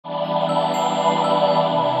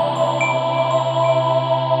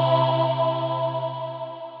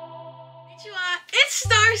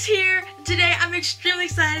extremely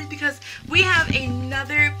excited because we have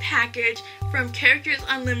another package from Characters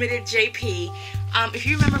Unlimited JP. If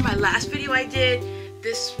you remember my last video I did,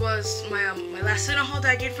 this was my last Cinnamoroll haul that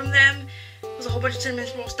I did from them. It was a whole bunch of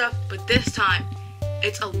Cinnamoroll stuff, but this time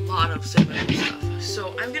it's a lot of Cinnamoroll stuff.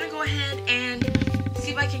 So I'm gonna go ahead and see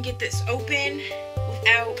if I can get this open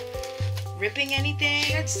without ripping anything.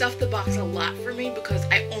 She had stuffed the box a lot for me because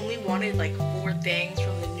I only wanted like 4 things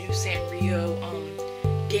from the new Sanrio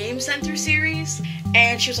Game Center series,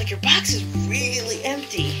 and she was like, your box is really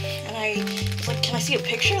empty, and I was like, can I see a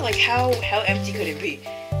picture? Like how empty could it be?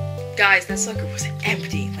 Guys, that sucker was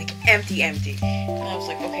empty, like empty. And I was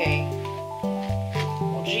like, okay,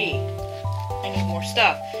 well gee, I need more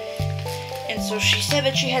stuff. And so she said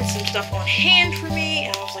that she had some stuff on hand for me,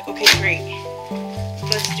 and I was like, okay, great,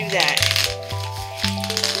 let's do that.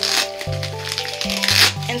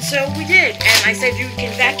 And so we did, and I said you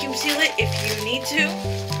can vacuum seal it if you need to,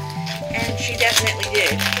 and she definitely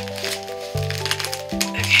did.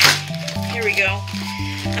 Okay, here we go.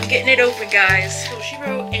 I'm getting it open, guys. So she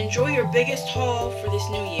wrote, enjoy your biggest haul for this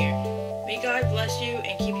new year. May God bless you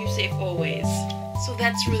and keep you safe always. So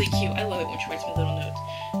that's really cute. I love it when she writes me little notes.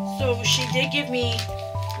 So she did give me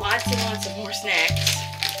lots and lots of more snacks.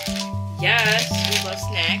 Yes, we love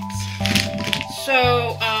snacks.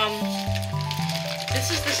 So, this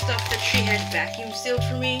is the stuff that she had vacuum sealed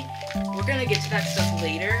for me. We're gonna get to that stuff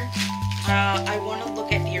later. I want to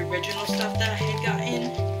look at the original stuff that I had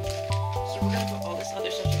gotten. So we're gonna put all this other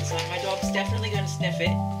stuff to the side. My dog's definitely gonna sniff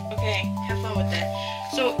it. Okay, have fun with that.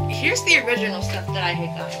 So here's the original stuff that I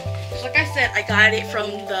had gotten. So like I said, I got it from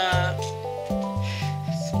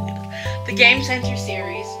the Game Center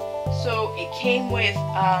series. So it came with,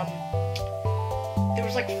 there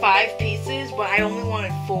was like 5 pieces, but I only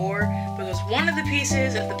wanted 4 because one of the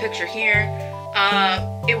pieces is the picture here.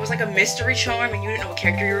 It was like a mystery charm and you didn't know what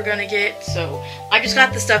character you were gonna get, so I just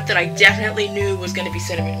got the stuff that I definitely knew was gonna be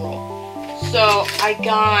Cinnamoroll. So I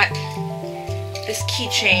got this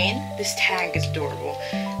keychain. This tag is adorable.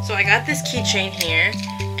 So I got this keychain here,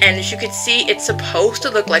 and as you can see, it's supposed to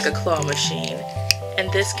look like a claw machine, and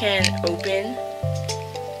this can open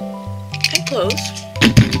and close.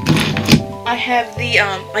 I have the,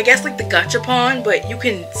 I guess like the gachapon, but you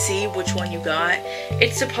can see which one you got.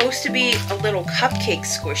 It's supposed to be a little cupcake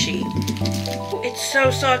squishy. It's so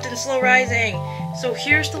soft and slow rising. So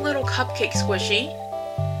here's the little cupcake squishy.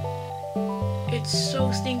 It's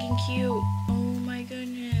so stinking cute. Oh my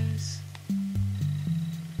goodness.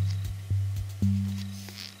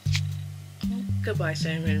 Oh, goodbye,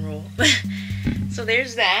 Cinnamoroll. So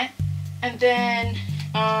there's that. And then,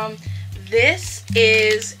 this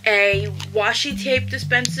is a washi tape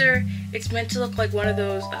dispenser. It's meant to look like one of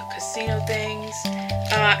those casino things.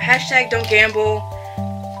 Hashtag don't gamble.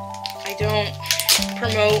 I don't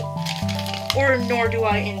promote or nor do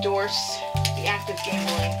I endorse the act of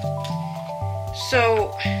gambling.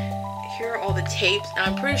 So here are all the tapes.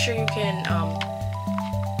 I'm pretty sure you can,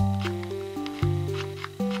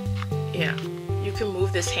 yeah. You can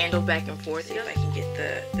move this handle back and forth. See if I can get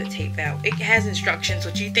the tape out. It has instructions,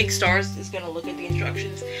 so do you think Stars is going to look at the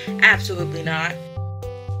instructions? Absolutely not.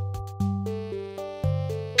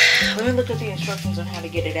 Let me look at the instructions on how to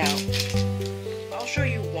get it out. I'll show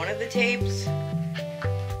you one of the tapes.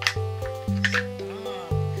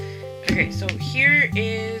 Okay, so here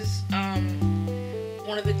is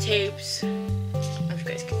one of the tapes. I don't know if you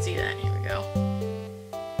guys can see that. Here we go.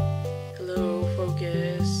 Hello,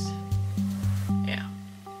 focus.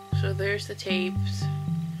 So there's the tapes.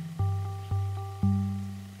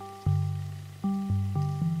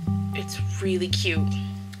 It's really cute.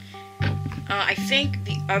 I think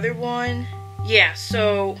the other one, yeah,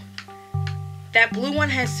 so that blue one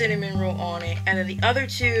has Cinnamoroll on it, and then the other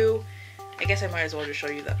 2, I guess I might as well just show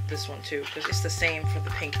you this one too, because it's the same for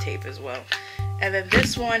the pink tape as well. And then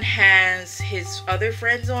this one has his other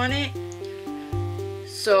friends on it.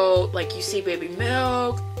 So, like, you see Baby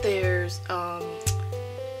Milk, there's,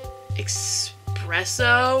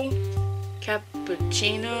 espresso,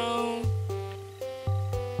 cappuccino,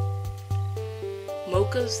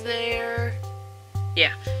 mocha's there.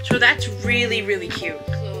 Yeah, so that's really, really cute.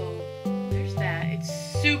 So there's that. It's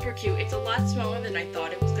super cute. It's a lot smaller than I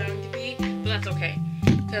thought it was going to be, but that's okay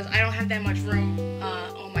because I don't have that much room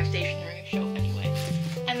on my stationery shelf anyway.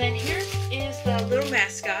 And then here is the little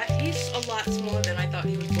mascot. He's a lot smaller than I thought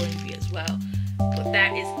he was going to be as well, but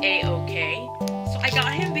that is a-okay. So I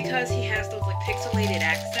got him because he has those like pixelated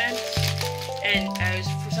accents, and as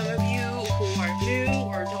for some of you who are new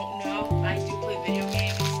or don't know, I do play video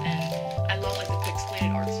games, and I love like the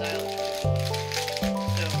pixelated art style.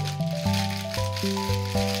 So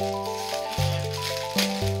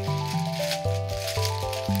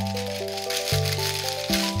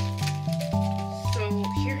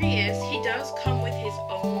does come with his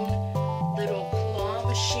own little claw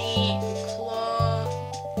machine, claw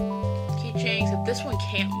keychain, except this one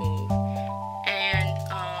can't move. And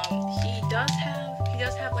he does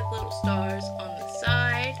have like little stars on the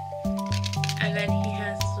side, and then he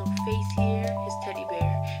has his little face here, his teddy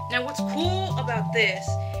bear. Now what's cool about this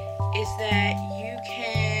is that you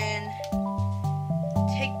can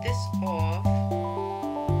take this off,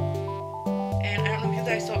 and I don't know if you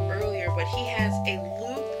guys saw earlier, but he has a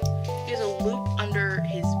loop under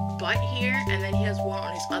his butt here, and then he has one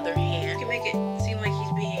on his other hand. You can make it seem like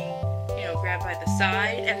he's being, you know, grabbed by the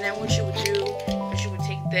side, and then what you would do is you would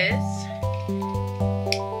take this,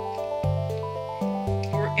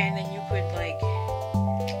 and then you could like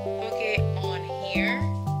hook it on here.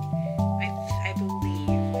 I believe,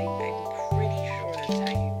 I'm pretty sure that's how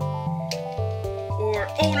you, or,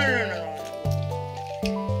 oh no,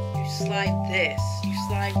 you slide this, you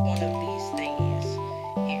slide one of these thingies.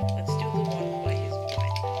 Here, let's do the one by his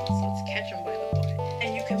butt. So let's catch him by the butt. And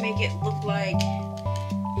you can make it look like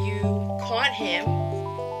you caught him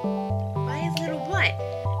by his little butt.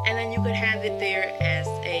 And then you could have it there as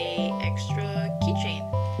a extra keychain.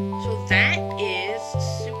 So that is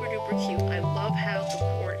super duper cute. I love how the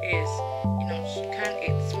port is, you know,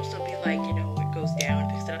 it's supposed to be like, you know, it goes down,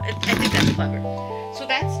 picks it up. I think that's clever. So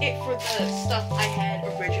that's it for the stuff I had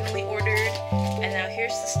originally ordered. And now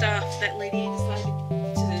here's the stuff that lady decided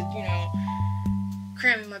to, you know,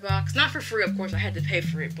 cram in my box. Not for free, of course, I had to pay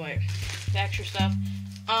for it, but the extra stuff.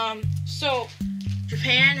 So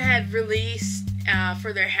Japan had released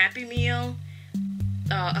for their Happy Meal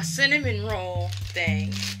a cinnamon roll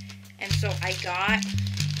thing, and so I got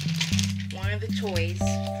one of the toys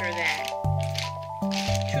for that.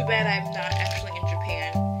 Too bad I'm not actually in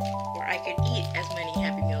Japan where I could eat as many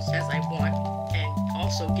Happy Meals as I want and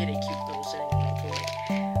also get a cute little cinnamon roll toy.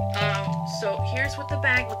 So here's what the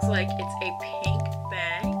bag looks like. It's a pink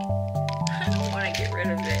bag. I don't want to get rid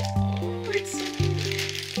of it. Oh, it's so cute.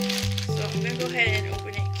 So I'm gonna go ahead and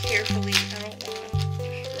open it carefully. I don't want to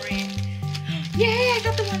destroy it. Yay, I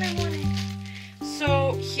got the one I wanted.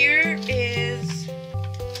 So here is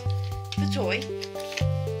the toy.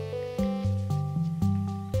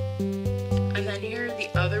 And then here are the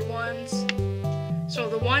other ones. So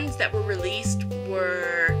the ones that were released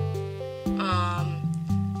were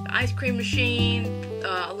the ice cream machine,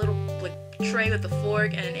 a little like tray with a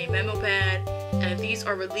fork and a memo pad. And these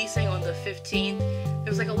are releasing on the 15th.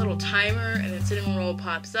 There's like a little timer, and then Cinnamoroll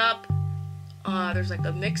pops up. There's like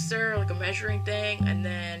a mixer, like a measuring thing, and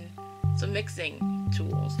then some mixing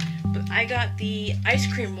tools. But I got the ice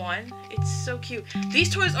cream one. It's so cute.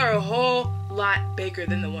 These toys are a whole lot bigger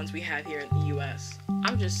than the ones we have here in the US.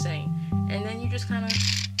 I'm just saying. And then you just kind of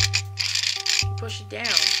push it down.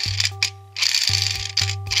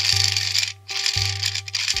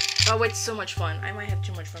 Oh, it's so much fun. I might have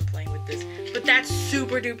too much fun playing with this, but that's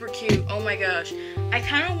super duper cute. Oh my gosh. I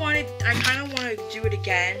kind of want to do it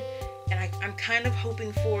again, and I'm kind of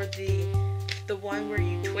hoping for the one where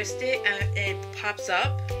you twist it and it pops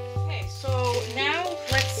up. Okay, so now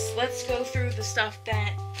let's go through the stuff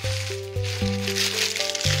that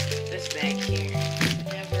this bag here.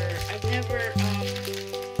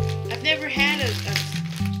 I've never had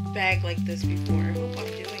a bag like this before. I hope I'm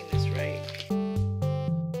doing this right.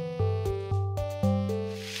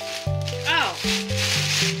 Oh,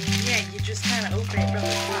 yeah, you just kind of open it from the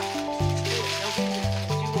top.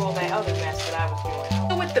 Do all that other mess that I was doing.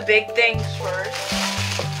 So with the big things first.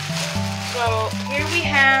 So here we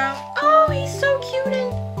have, oh, he's so cute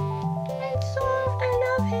and soft. I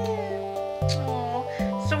love him.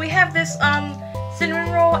 Aww. So we have this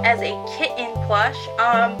Cinnamoroll as a kitten plush.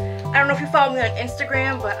 I don't know if you follow me on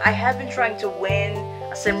Instagram, but I have been trying to win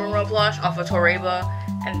a Cinnamoroll plush off of Toreba,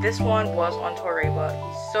 and this one was on Toreba.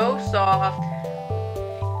 He's so soft.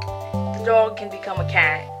 The dog can become a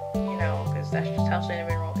cat, you know, because that's just how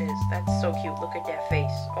Cinnamoroll is. That's so cute. Look at that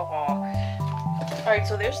face. Aww. Alright,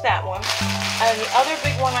 so there's that one. And the other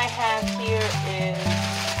big one I have here is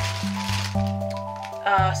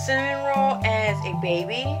Cinnamoroll as a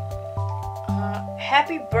baby.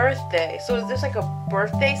 Happy birthday. So is this like a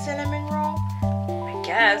birthday cinnamon roll? I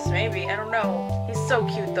guess, maybe. I don't know. He's so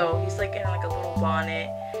cute though. He's like in like a little bonnet.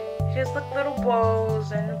 He has like little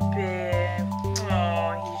bows and a bib.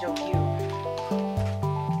 Oh, he's so cute.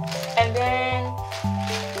 And then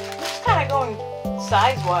just kind of going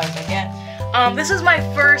size-wise, I guess. This is my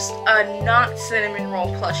first not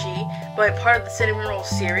Cinnamoroll plushie, but part of the Cinnamoroll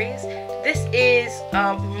series. This is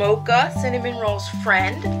Mocha, Cinnamoroll's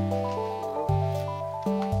friend.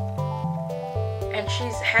 And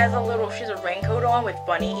she's a raincoat on with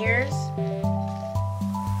bunny ears.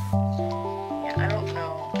 Yeah, I don't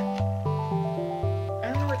know.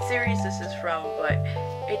 series this is from, but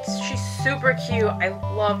she's super cute. I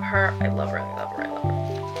love her. I love her. I love her. I love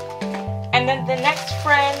her. And then the next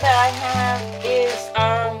friend that I have is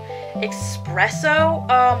Espresso.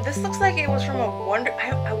 This looks like it was from a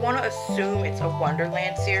I want to assume it's a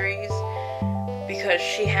Wonderland series because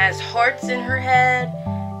she has hearts in her head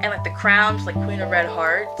and like the crown's like Queen of Red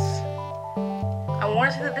Hearts. I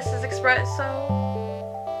want to say that this is Espresso.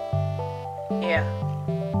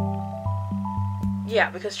 Yeah,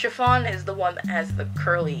 because Chiffon is the one that has the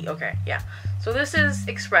curly. Okay, yeah. So this is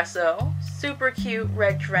Espresso. Super cute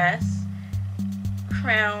red dress.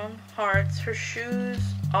 Crown, hearts. Her shoes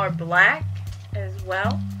are black as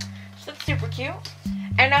well. So that's super cute.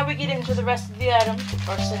 And now we get into the rest of the items, which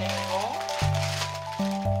are Cinnamoroll.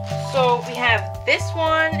 So we have this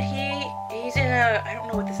one. He's in a, I don't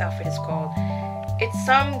know what this outfit is called. It's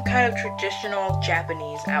some kind of traditional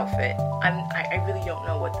Japanese outfit. I really don't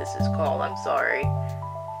know what this is called. I'm sorry.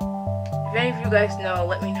 If any of you guys know,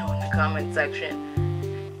 let me know in the comment section.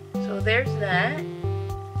 So there's that.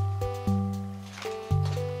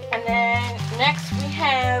 And then next we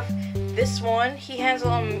have this one. He has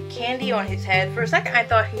candy on his head. For a second I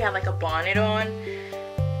thought he had like a bonnet on.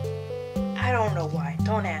 I don't know why.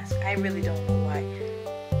 Don't ask. I really don't know why.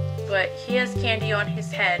 But he has candy on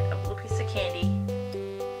his head. A little piece of candy.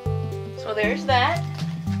 So there's that.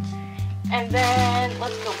 And then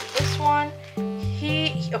let's go with this one.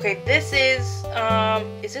 Okay, this is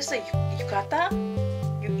this a yukata?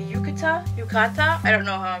 Yukata? I don't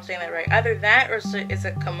know how I'm saying that right. Either that or it's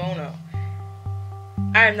a kimono.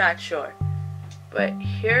 I'm not sure. But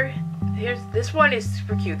here's this one is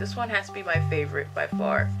super cute. This one has to be my favorite by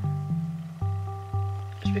far.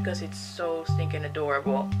 Just because it's so stinking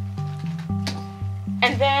adorable.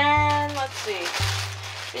 And then let's see.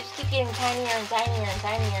 It's getting tinier and tinier and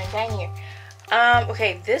tinier and tinier.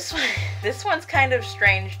 Okay, this one's kind of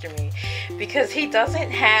strange to me because he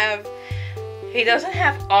doesn't have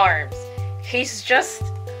arms. He's just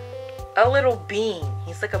a little bean.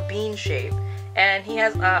 He's like a bean shape, and he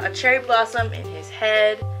has a cherry blossom in his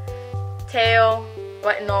head, tail,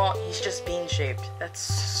 buttonhole. He's just bean shaped. That's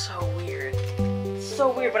so weird. It's so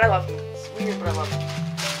weird, but I love him. It's weird, but I love him.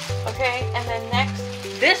 Okay, and then next.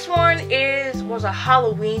 This one was a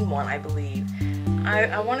Halloween one, I believe.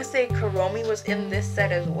 I want to say Kuromi was in this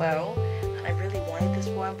set as well. And I really wanted this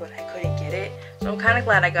one, but I couldn't get it. So I'm kind of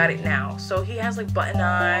glad I got it now. So he has like button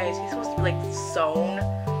eyes. He's supposed to be like sewn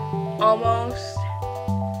almost.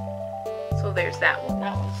 So there's that one.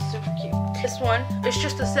 That one's super cute. This one is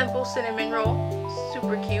just a simple cinnamon roll.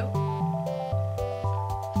 Super cute.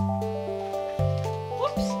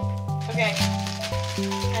 Whoops. Okay.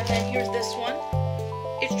 And then here's this one.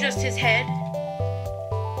 It's just his head.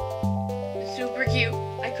 Super cute.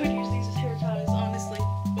 I could use these as hair ties, honestly,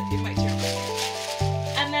 but it might turn better.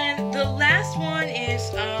 And then the last one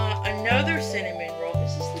is another cinnamon roll.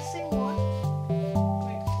 Is this the same one?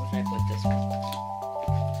 Wait, where did I put this one?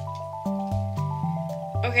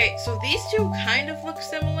 Okay, so these two kind of look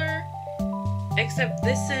similar, except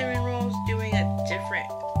this cinnamon roll is doing a different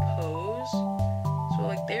pose. So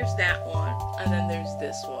like there's that one, and then there's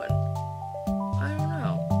this one. I don't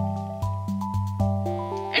know.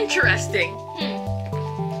 Interesting.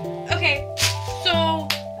 Okay, so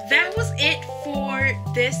that was it for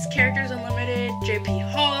this Characters Unlimited JP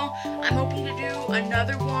haul. I'm hoping to do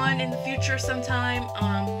another one in the future sometime.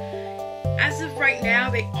 As of right now,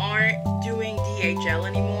 they aren't doing DHL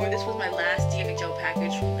anymore. This was my last DHL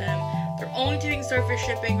package from them. They're only doing surface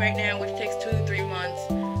shipping right now, which takes 2 to 3 months.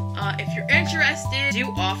 If you're interested,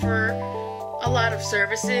 do offer a lot of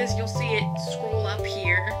services. You'll see it scroll up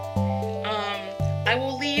here. I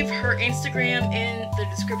will leave her Instagram in the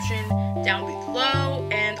description down below,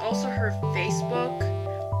 and also her Facebook.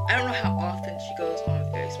 I don't know how often she goes on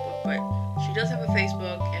Facebook, but she does have a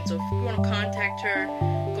Facebook, and so if you want to contact her,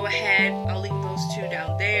 go ahead. I'll leave those two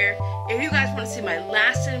down there. If you guys want to see my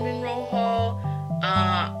last Cinnamoroll haul,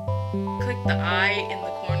 click the I in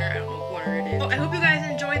the corner. I don't know what corner it is. So I hope you guys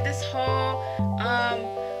enjoyed this haul.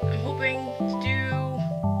 I'm hoping to do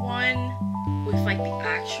one with like the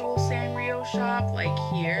actual Sanrio shop, like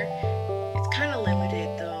here. It's kind of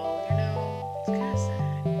limited though, you know, it's kind of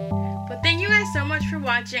sad. But thank you guys so much for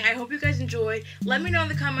watching. I hope you guys enjoyed. Let me know in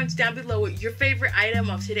the comments down below what your favorite item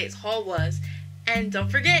of today's haul was. And don't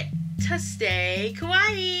forget to stay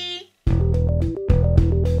kawaii!